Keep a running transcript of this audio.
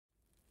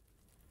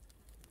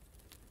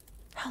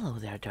Hello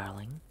there,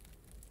 darling.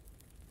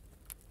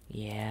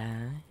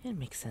 Yeah, it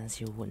makes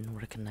sense you wouldn't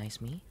recognize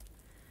me.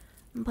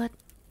 But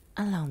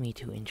allow me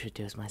to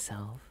introduce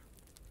myself.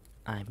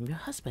 I'm your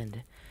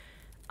husband.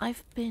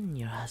 I've been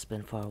your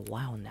husband for a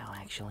while now,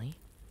 actually.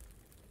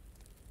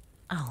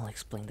 I'll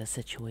explain the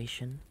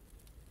situation.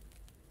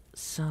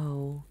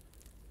 So,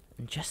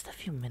 just a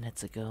few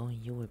minutes ago,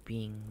 you were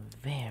being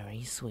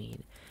very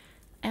sweet,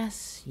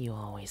 as you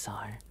always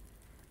are.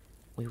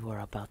 We were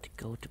about to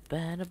go to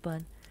bed,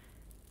 but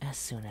as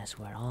soon as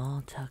we're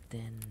all tucked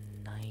in,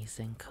 nice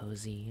and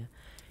cozy,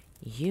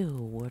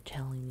 you were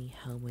telling me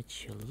how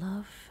much you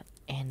love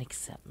and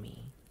accept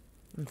me,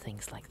 and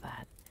things like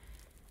that.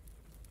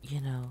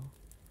 You know,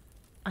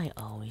 I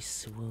always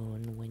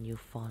swoon when you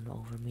fawn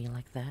over me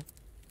like that.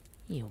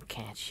 You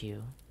catch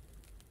you.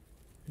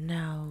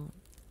 Now,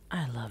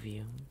 I love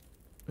you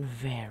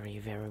very,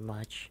 very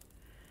much.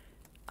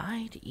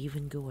 I'd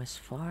even go as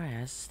far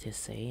as to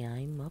say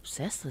I'm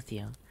obsessed with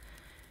you.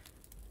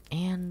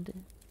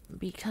 And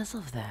because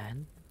of that,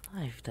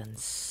 I've done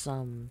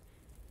some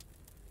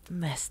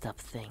messed up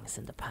things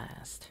in the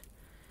past.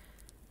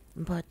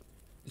 But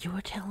you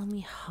were telling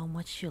me how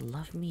much you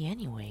love me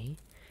anyway.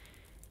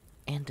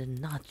 And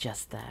not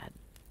just that,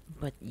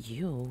 but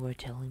you were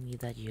telling me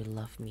that you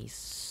love me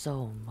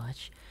so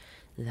much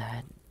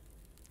that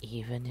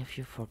even if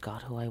you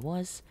forgot who I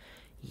was,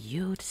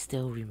 you'd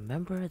still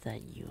remember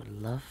that you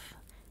love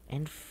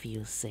and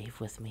feel safe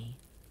with me.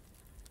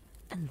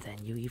 And then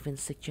you even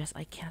suggest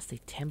I cast a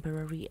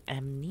temporary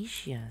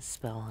amnesia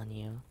spell on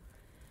you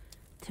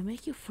to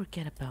make you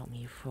forget about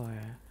me for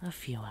a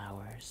few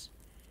hours.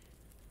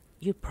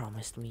 You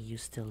promised me you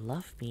still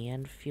love me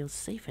and feel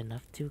safe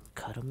enough to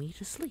cuddle me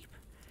to sleep.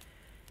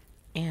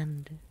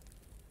 And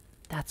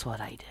that's what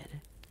I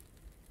did.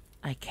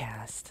 I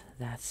cast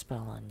that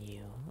spell on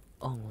you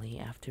only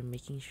after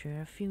making sure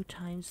a few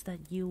times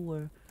that you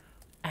were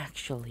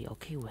actually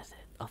okay with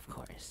it, of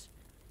course.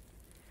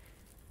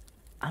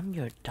 I'm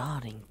your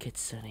darling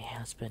Kitsune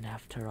husband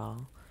after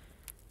all.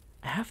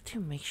 I have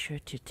to make sure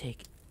to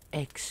take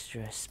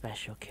extra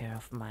special care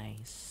of my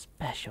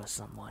special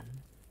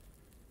someone.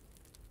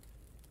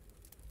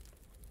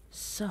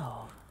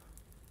 So,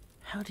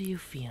 how do you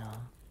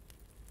feel?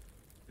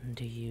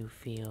 Do you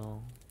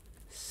feel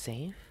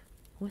safe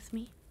with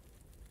me?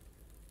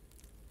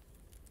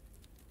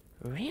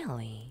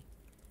 Really?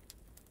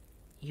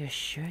 You're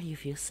sure you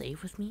feel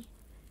safe with me?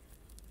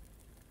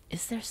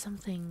 Is there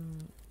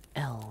something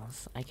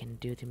else I can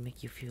do to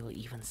make you feel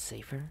even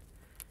safer?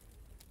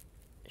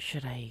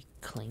 Should I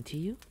cling to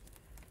you?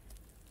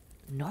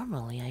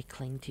 Normally I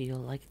cling to you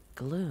like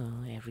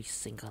glue every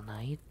single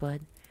night,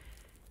 but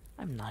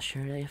I'm not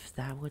sure if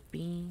that would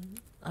be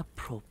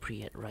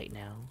appropriate right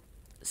now,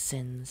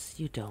 since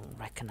you don't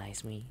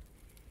recognize me.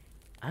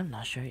 I'm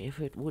not sure if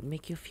it would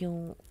make you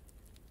feel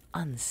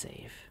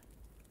unsafe.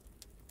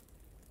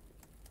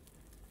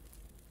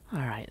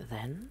 Alright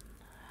then,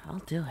 I'll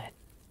do it.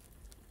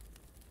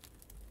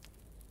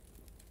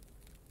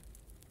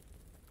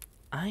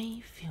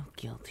 I feel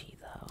guilty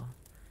though.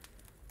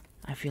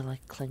 I feel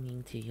like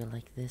clinging to you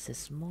like this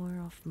is more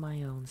of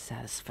my own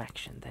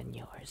satisfaction than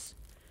yours.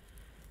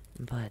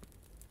 But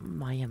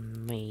my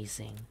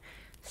amazing,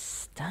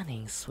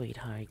 stunning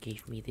sweetheart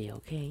gave me the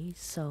okay,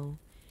 so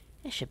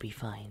it should be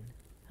fine,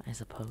 I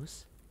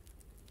suppose.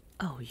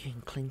 Oh, you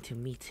can cling to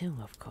me too,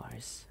 of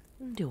course.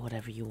 Do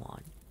whatever you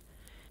want.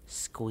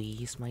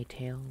 Squeeze my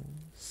tail,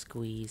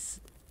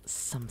 squeeze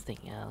something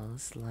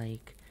else,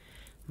 like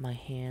my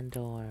hand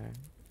or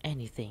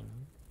anything.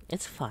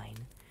 It's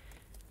fine.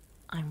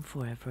 I'm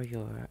forever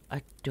your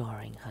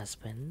adoring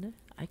husband.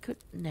 I could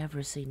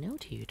never say no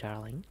to you,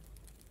 darling.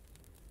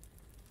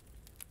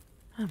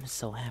 I'm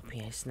so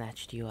happy I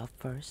snatched you up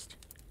first.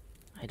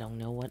 I don't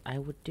know what I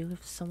would do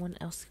if someone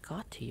else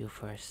got to you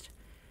first.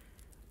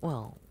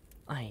 Well,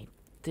 I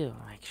do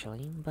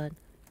actually, but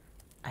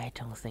I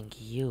don't think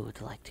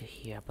you'd like to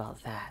hear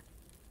about that.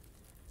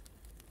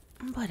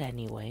 But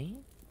anyway,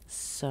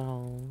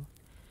 so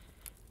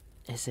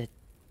is it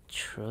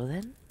true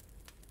then?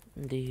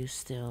 Do you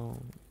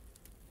still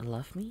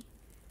love me?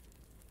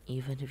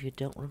 Even if you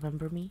don't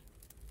remember me?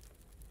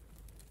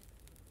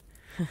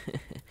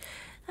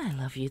 I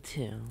love you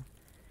too.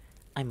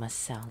 I must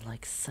sound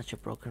like such a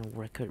broken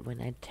record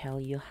when I tell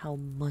you how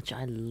much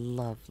I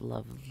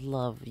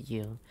love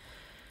you.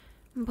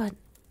 But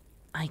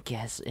I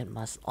guess it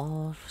must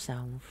all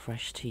sound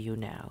fresh to you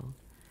now.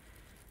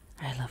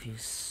 I love you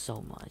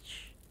so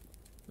much.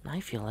 I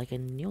feel like a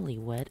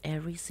newlywed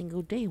every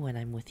single day when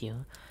I'm with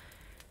you.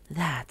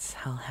 That's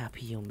how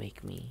happy you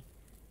make me.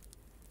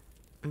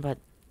 But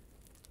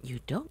you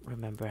don't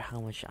remember how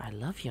much I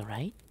love you,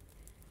 right?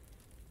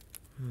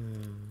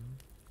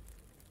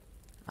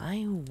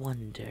 I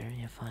wonder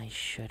if I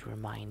should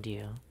remind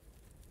you.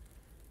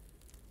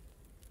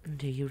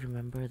 Do you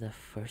remember the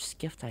first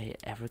gift I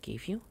ever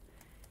gave you?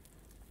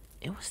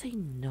 It was a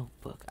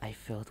notebook I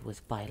filled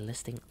with by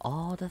listing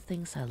all the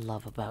things I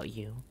love about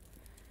you.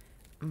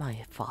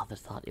 My father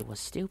thought it was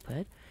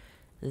stupid,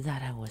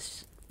 that I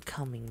was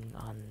coming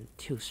on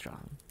too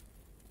strong.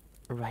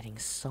 writing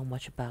so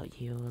much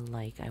about you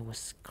like I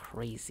was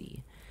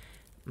crazy.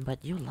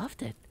 But you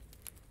loved it.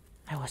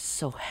 I was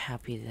so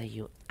happy that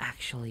you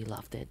actually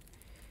loved it.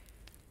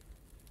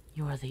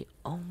 You are the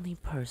only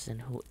person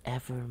who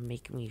ever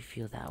make me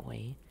feel that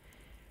way.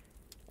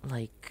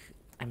 Like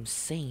I'm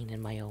sane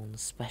in my own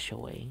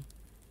special way.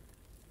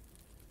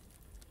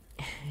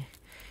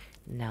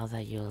 Now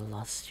that you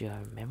lost your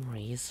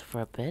memories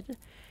for a bit,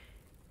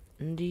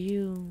 do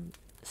you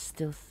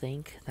still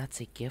think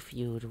that's a gift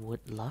you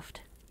would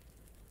loved?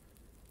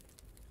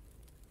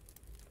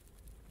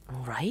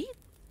 Right?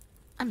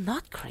 I'm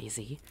not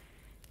crazy.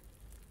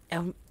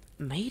 I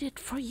made it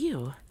for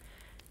you.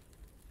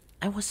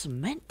 I was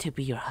meant to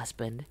be your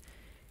husband.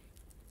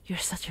 You're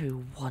such a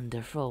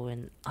wonderful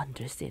and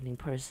understanding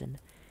person.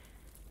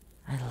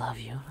 I love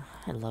you.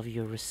 I love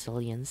your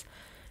resilience.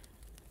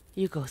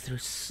 You go through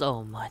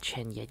so much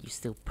and yet you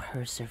still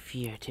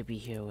persevere to be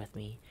here with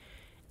me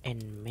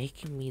and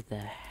making me the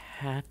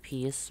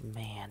happiest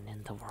man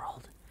in the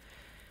world.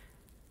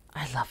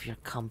 I love your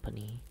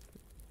company.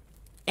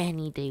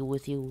 Any day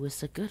with you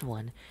is a good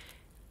one.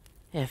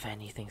 If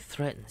anything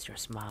threatens your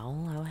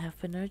smile, I'll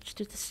have an urge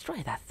to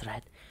destroy that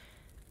threat.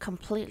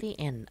 Completely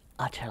and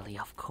utterly,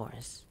 of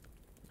course.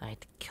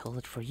 I'd kill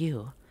it for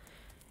you.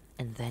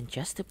 And then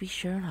just to be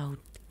sure, I'll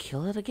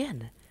kill it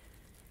again.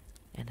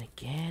 And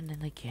again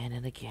and again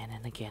and again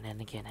and again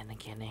and again and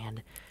again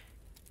and...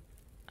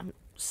 I'm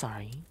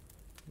sorry.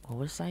 What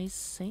was I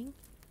saying?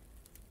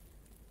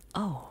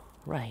 Oh,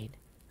 right.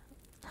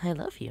 I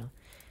love you.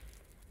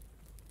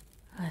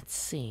 Let's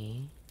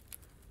see.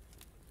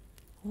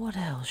 What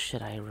else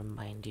should I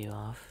remind you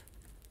of?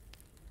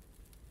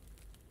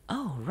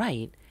 Oh,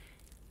 right.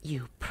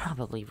 You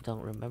probably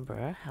don't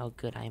remember how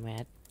good I'm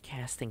at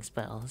casting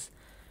spells.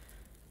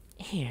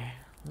 Here,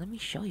 let me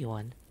show you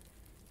one.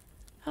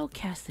 I'll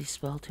cast a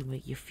spell to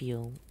make you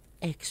feel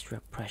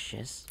extra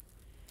precious.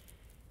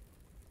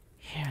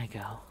 Here I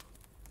go.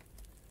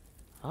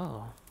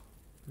 Oh,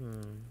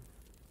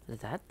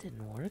 that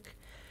didn't work.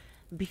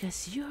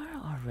 Because you're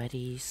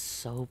already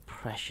so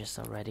precious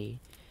already.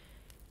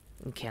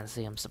 Can't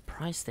say I'm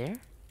surprised there.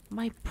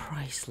 My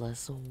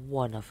priceless,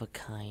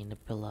 one-of-a-kind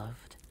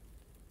beloved.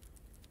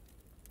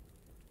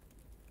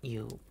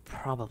 You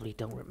probably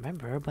don't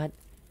remember, but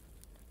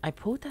I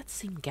pulled that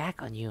same gag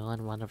on you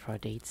on one of our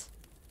dates.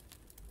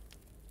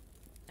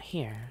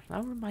 Here,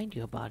 I'll remind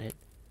you about it.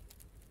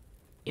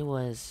 It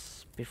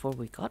was before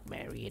we got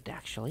married,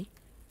 actually.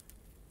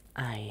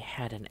 I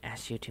hadn't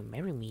asked you to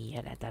marry me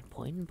yet at that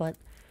point, but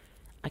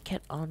I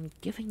kept on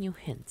giving you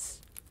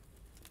hints.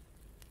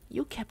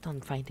 You kept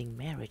on finding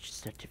marriage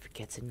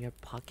certificates in your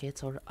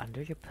pockets or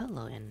under your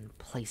pillow and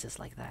places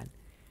like that.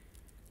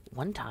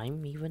 One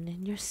time, even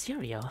in your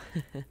cereal.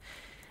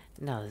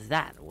 Now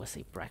that was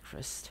a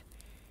breakfast.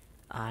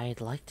 I'd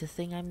like to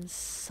think I'm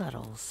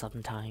subtle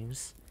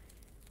sometimes.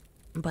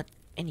 But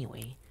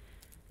anyway,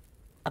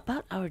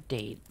 about our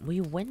date,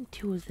 we went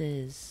to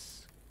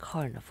this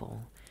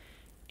carnival,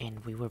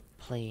 and we were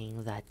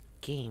playing that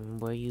game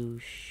where you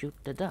shoot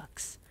the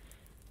ducks.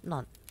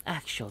 Not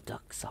actual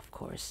ducks, of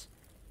course.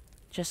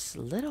 Just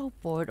little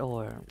board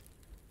or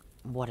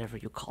whatever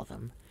you call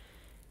them.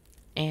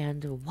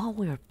 And while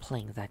we were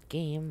playing that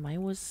game, I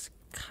was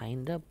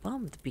kinda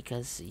bummed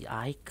because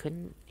I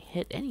couldn't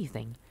hit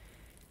anything.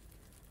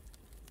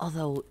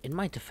 Although, in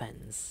my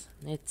defense,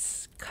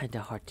 it's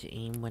kinda hard to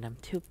aim when I'm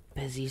too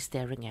busy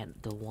staring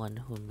at the one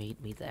who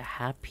made me the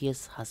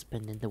happiest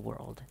husband in the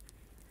world.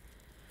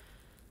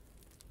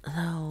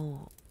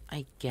 Though,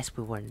 I guess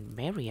we weren't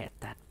married at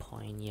that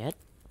point yet,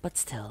 but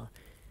still,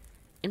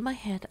 in my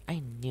head I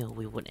knew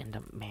we would end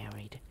up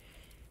married.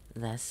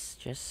 That's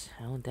just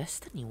how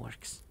destiny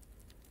works.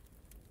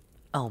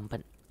 Oh,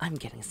 but I'm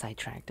getting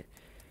sidetracked.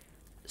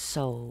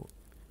 So,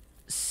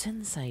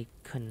 since I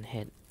couldn't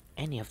hit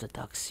any of the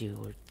ducks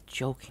you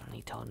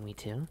jokingly told me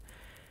to,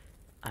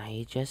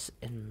 I just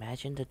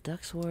imagined the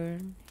ducks were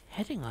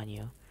heading on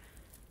you.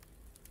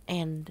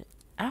 And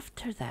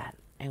after that,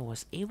 I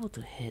was able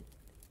to hit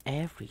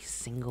every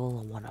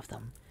single one of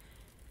them.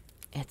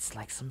 It's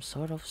like some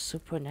sort of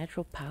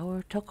supernatural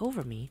power took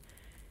over me.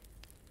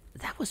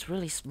 That was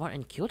really smart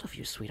and cute of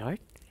you, sweetheart.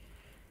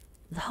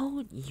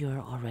 Though you're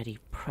already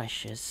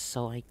precious,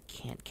 so I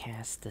can't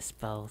cast the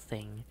spell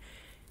thing.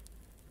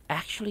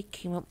 Actually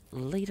came up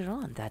later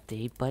on that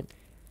day, but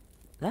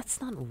that's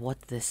not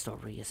what this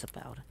story is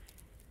about.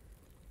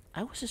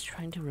 I was just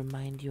trying to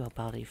remind you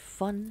about a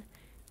fun,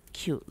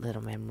 cute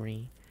little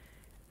memory,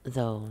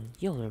 though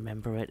you'll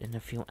remember it in a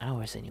few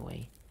hours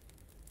anyway.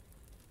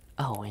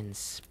 Oh, and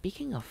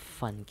speaking of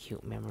fun,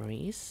 cute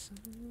memories,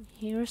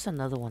 here's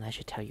another one I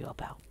should tell you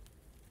about.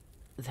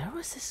 There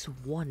was this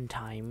one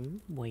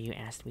time where you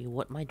asked me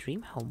what my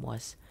dream home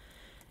was,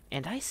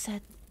 and I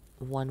said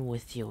one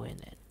with you in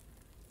it.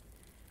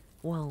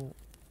 Well,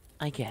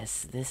 I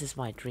guess this is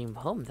my dream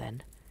home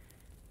then.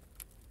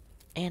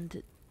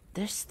 And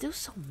there's still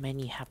so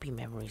many happy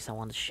memories I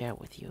want to share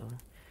with you.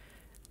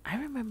 I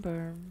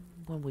remember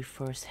when we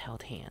first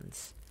held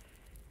hands.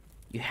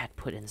 You had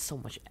put in so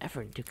much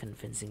effort into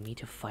convincing me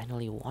to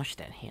finally wash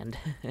that hand.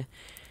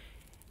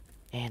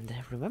 And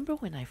remember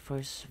when I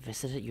first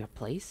visited your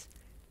place?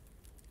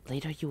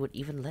 Later, you would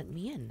even let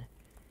me in.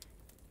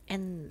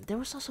 And there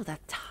was also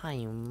that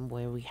time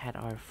where we had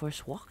our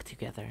first walk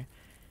together.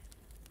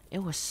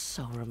 It was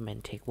so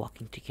romantic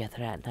walking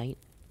together at night.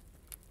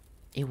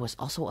 It was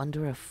also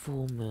under a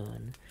full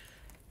moon.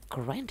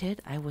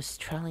 Granted, I was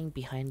trailing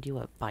behind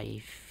you by a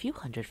few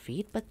hundred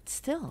feet, but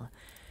still,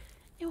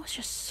 it was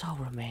just so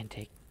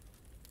romantic.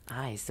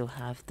 I still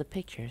have the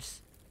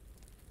pictures.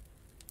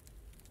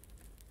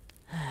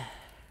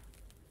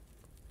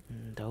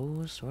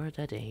 Those were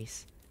the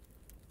days.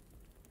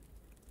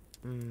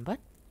 But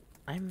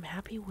I'm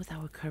happy with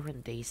our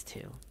current days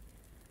too.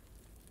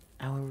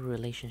 Our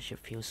relationship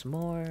feels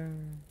more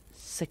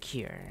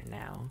secure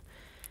now.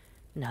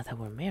 Now that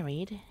we're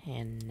married,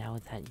 and now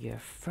that you're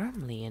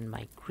firmly in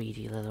my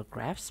greedy little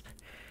grasp,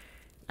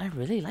 I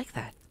really like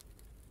that.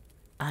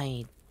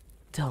 I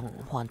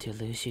don't want to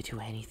lose you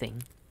to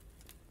anything.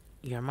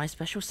 You're my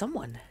special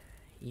someone.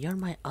 You're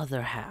my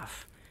other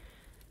half.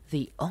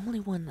 The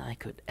only one I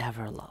could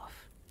ever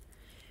love.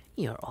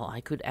 You're all I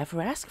could ever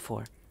ask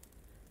for.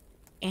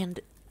 And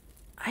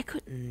I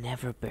could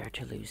never bear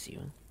to lose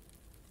you.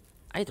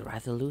 I'd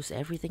rather lose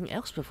everything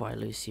else before I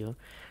lose you.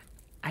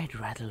 I'd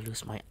rather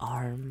lose my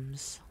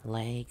arms,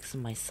 legs,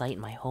 my sight,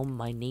 my home,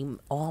 my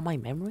name, all my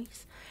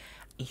memories.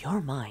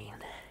 You're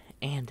mine.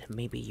 And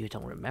maybe you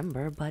don't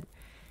remember, but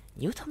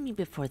you told me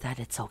before that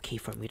it's okay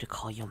for me to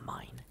call you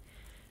mine.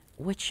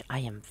 Which I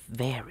am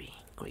very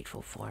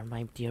grateful for,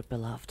 my dear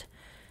beloved.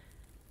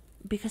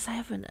 Because I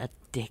have an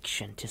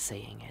addiction to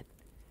saying it.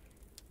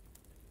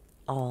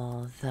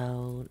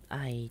 Although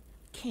I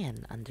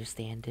can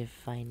understand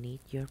if I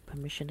need your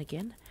permission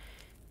again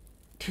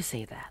to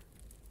say that.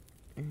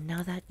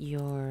 Now that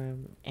you're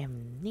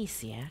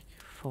amnesiac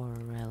for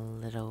a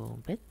little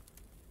bit.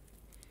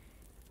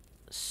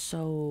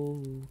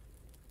 So,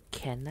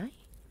 can I?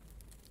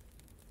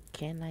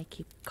 Can I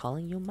keep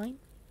calling you mine?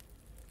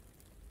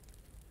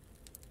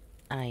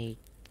 I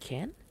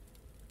can?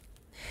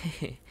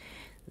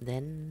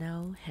 Then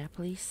now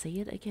happily say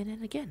it again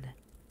and again.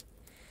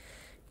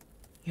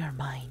 You're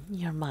mine,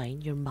 you're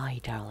mine, you're my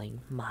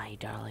darling,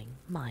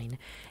 mine.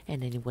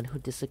 And anyone who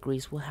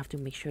disagrees will have to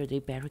make sure they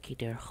barricade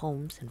their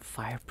homes and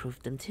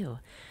fireproof them too.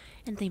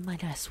 And they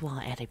might as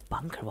well add a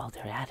bunker while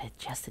they're at it,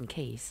 just in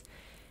case.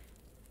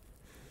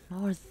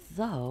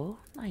 Although,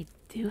 I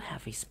do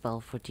have a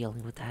spell for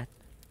dealing with that.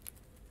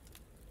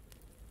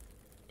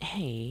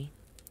 Hey,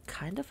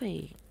 kind of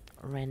a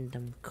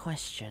random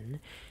question.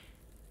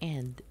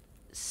 And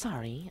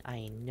sorry,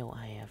 I know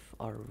I have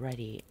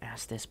already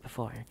asked this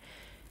before.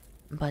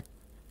 But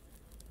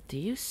do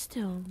you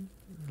still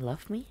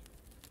love me?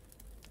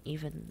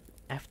 Even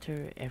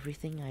after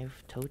everything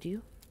I've told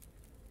you?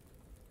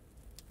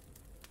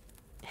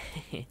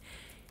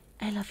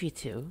 I love you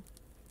too.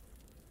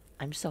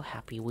 I'm so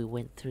happy we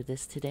went through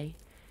this today.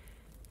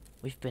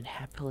 We've been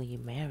happily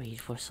married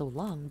for so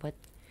long, but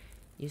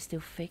you still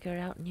figure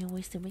out new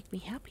ways to make me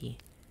happy.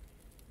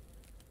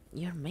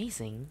 You're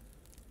amazing.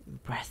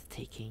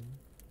 Breathtaking.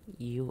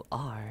 You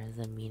are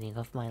the meaning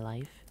of my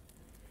life.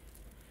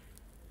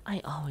 I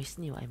always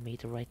knew I made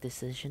the right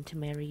decision to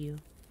marry you.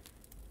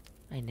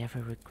 I never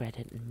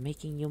regretted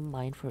making you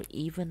mine for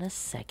even a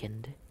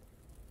second.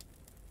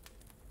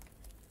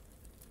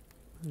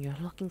 You're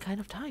looking kind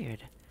of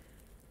tired.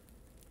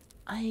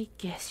 I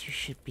guess you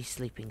should be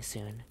sleeping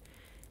soon.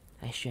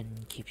 I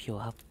shouldn't keep you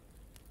up.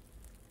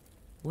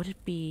 Would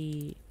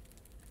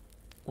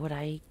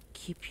I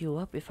keep you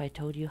up if I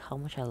told you how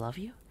much I love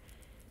you?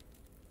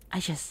 I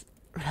just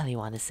really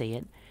want to say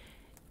it.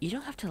 You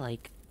don't have to,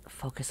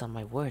 focus on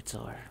my words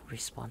or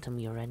respond to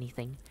me or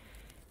anything.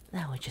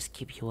 That would just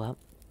keep you up.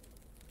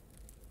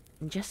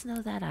 Just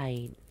know that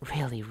I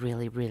really,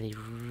 really, really,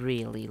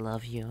 really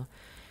love you.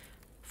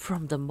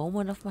 From the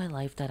moment of my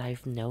life that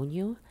I've known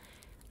you,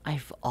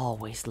 I've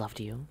always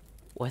loved you.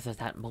 Whether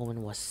that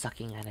moment was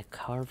sucking at a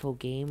colorful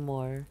game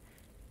or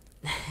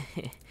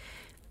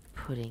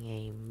putting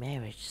a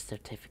marriage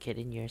certificate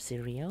in your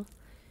cereal.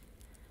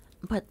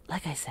 But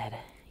like I said,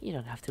 you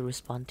don't have to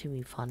respond to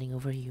me fawning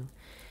over you.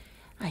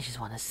 I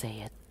just want to say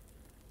it.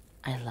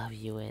 I love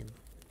you, and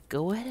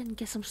go ahead and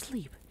get some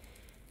sleep.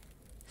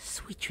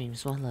 Sweet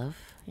dreams, my love,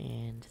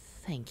 and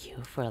thank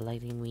you for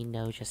letting me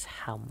know just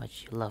how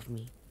much you love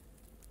me.